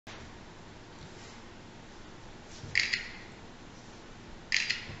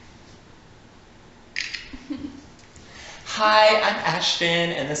Hi, I'm Ashton,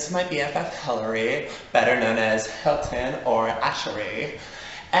 and this is my BFF Hilary, better known as Hilton or Ashery.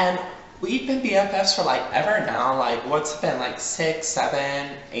 And we've been BFFs for like ever now, like what's it been, like 6,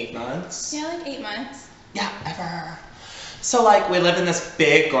 7, 8 months? Yeah, like 8 months. Yeah, ever. So like we live in this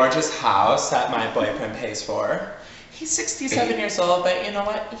big, gorgeous house that my boyfriend pays for. He's 67 years old, but you know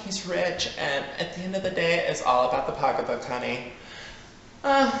what? He's rich, and at the end of the day, it's all about the pocketbook, honey.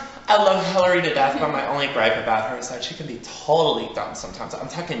 I love Hilary to death, but my only gripe about her is that she can be totally dumb sometimes. I'm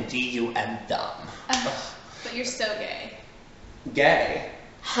talking D-U-M dumb. But you're so gay. Gay?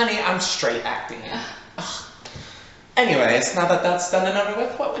 Honey, I'm straight acting. Anyways, now that that's done and over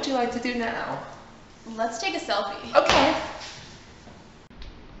with, what would you like to do now? Let's take a selfie. Okay.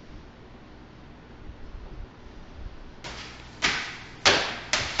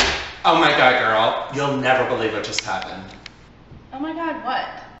 Oh my god, girl. You'll never believe what just happened. Oh my god, what?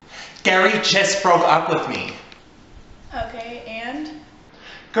 Gary just broke up with me. Okay, and?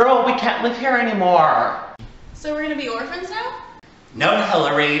 Girl, we can't live here anymore. So we're gonna be orphans now? No,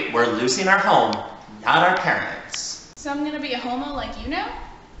 Hilary, we're losing our home, not our parents. So I'm gonna be a homo like you now?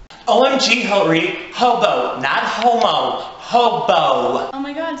 OMG, Hilary, hobo, not homo, hobo. Oh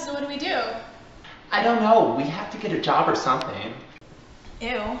my god, so what do we do? I don't know, we have to get a job or something.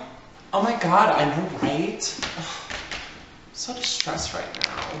 Ew. Oh my god, I know, right? Ugh, I'm so distressed right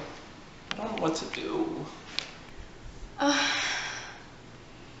now. I don't know what to do. I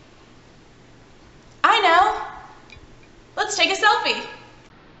know! Let's take a selfie!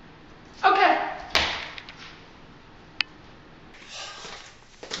 Okay.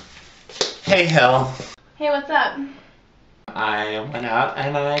 Hey, Hill. Hey, what's up? I went out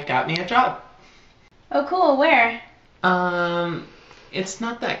and I got me a job. Oh cool, where? It's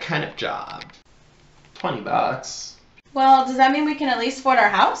not that kind of job. $20. Well, does that mean we can at least afford our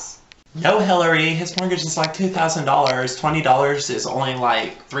house? No, Hilary, his mortgage is like $2,000. $20 is only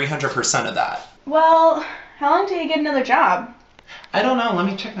like 300% of that. Well, how long till you get another job? I don't know, let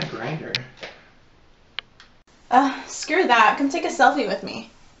me check my grinder. Screw that. Come take a selfie with me.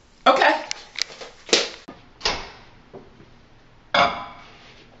 Okay.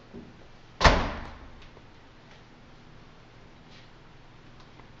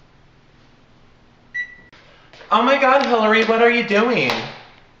 Oh my god, Hilary, what are you doing?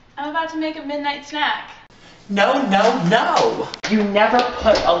 I'm about to make a midnight snack. No, no, no! You never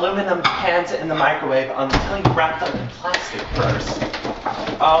put aluminum cans in the microwave until you wrap them in plastic first.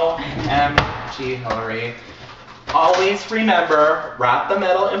 OMG, Hilary. Always remember, wrap the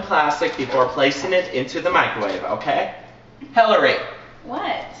metal in plastic before placing it into the microwave, okay? Hilary.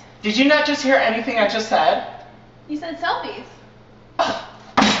 What? Did you not just hear anything I just said? You said selfies.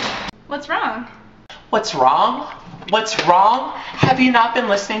 What's wrong? What's wrong? What's wrong? Have you not been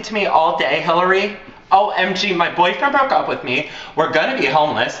listening to me all day, Hilary? OMG, my boyfriend broke up with me. We're gonna be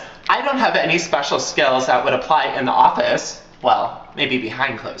homeless. I don't have any special skills that would apply in the office. Well, maybe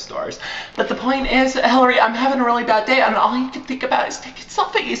behind closed doors. But the point is, Hilary, I'm having a really bad day and all you can think about is taking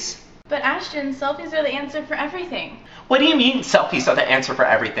selfies. But Ashton, selfies are the answer for everything. What do you mean selfies are the answer for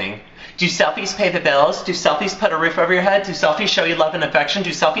everything? Do selfies pay the bills? Do selfies put a roof over your head? Do selfies show you love and affection? Do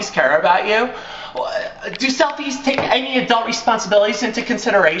selfies care about you? Do selfies take any adult responsibilities into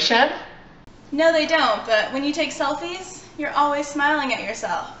consideration? No, they don't, but when you take selfies, you're always smiling at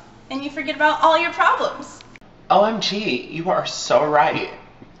yourself. And you forget about all your problems. OMG, you are so right.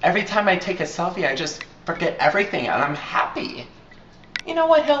 Every time I take a selfie, I just forget everything and I'm happy. You know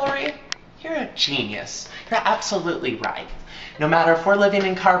what, Hilary? You're a genius. You're absolutely right. No matter if we're living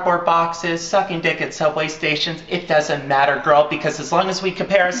in cardboard boxes, sucking dick at subway stations, it doesn't matter, girl, because as long as we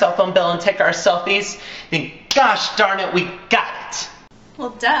compare our cell phone bill and take our selfies, then gosh darn it, we got it.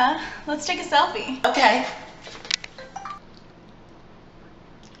 Well, duh. Let's take a selfie. Okay.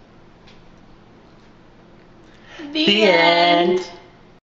 The end.